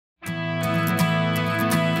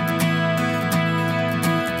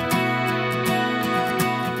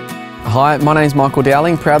Hi, my name's Michael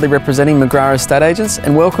Dowling, proudly representing McGrath Estate Agents,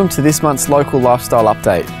 and welcome to this month's local lifestyle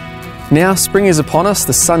update. Now spring is upon us,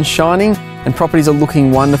 the sun's shining and properties are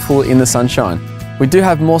looking wonderful in the sunshine. We do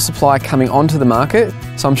have more supply coming onto the market,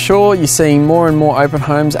 so I'm sure you're seeing more and more open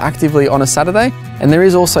homes actively on a Saturday, and there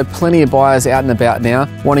is also plenty of buyers out and about now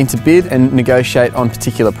wanting to bid and negotiate on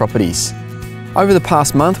particular properties. Over the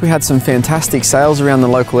past month we had some fantastic sales around the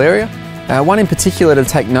local area. One in particular to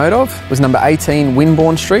take note of was number 18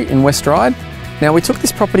 Winbourne Street in West Ryde. Now we took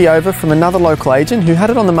this property over from another local agent who had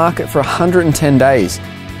it on the market for 110 days.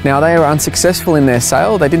 Now they were unsuccessful in their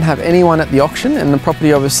sale, they didn't have anyone at the auction and the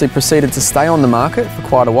property obviously proceeded to stay on the market for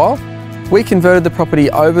quite a while. We converted the property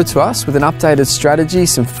over to us with an updated strategy,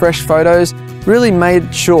 some fresh photos, really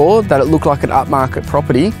made sure that it looked like an upmarket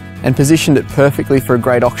property and positioned it perfectly for a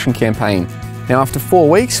great auction campaign. Now after 4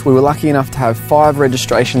 weeks, we were lucky enough to have 5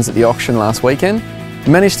 registrations at the auction last weekend.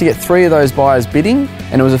 We managed to get 3 of those buyers bidding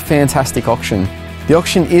and it was a fantastic auction. The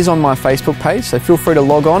auction is on my Facebook page, so feel free to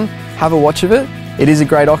log on, have a watch of it. It is a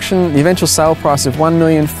great auction. The eventual sale price of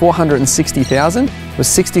 $1,460,000 was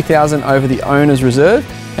 $60,000 over the owner's reserve,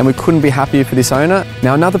 and we couldn't be happier for this owner.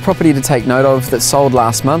 Now another property to take note of that sold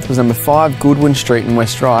last month was number 5 Goodwin Street in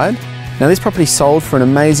West Ryde. Now this property sold for an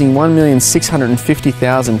amazing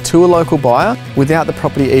 $1,650,000 to a local buyer without the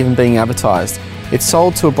property even being advertised. It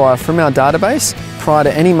sold to a buyer from our database prior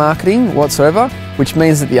to any marketing whatsoever, which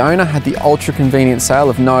means that the owner had the ultra convenient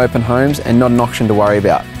sale of no open homes and not an auction to worry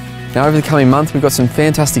about. Now over the coming month we've got some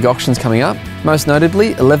fantastic auctions coming up, most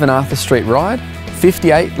notably 11 Arthur Street Ryde,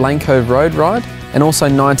 58 Lane Cove Road Ryde and also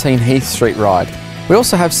 19 Heath Street Ryde. We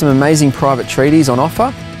also have some amazing private treaties on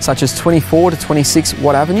offer, such as 24 to 26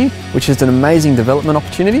 Watt Avenue, which is an amazing development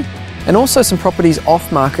opportunity, and also some properties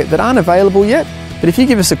off market that aren't available yet, but if you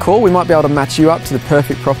give us a call we might be able to match you up to the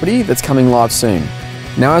perfect property that's coming live soon.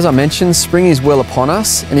 Now as I mentioned, spring is well upon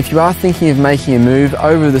us, and if you are thinking of making a move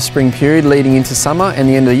over the spring period leading into summer and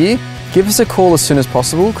the end of the year, give us a call as soon as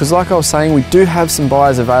possible, because like I was saying, we do have some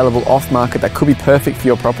buyers available off market that could be perfect for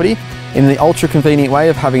your property in the ultra convenient way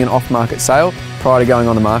of having an off market sale prior to going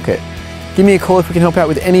on the market. Give me a call if we can help out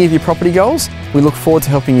with any of your property goals. We look forward to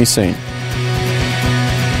helping you soon.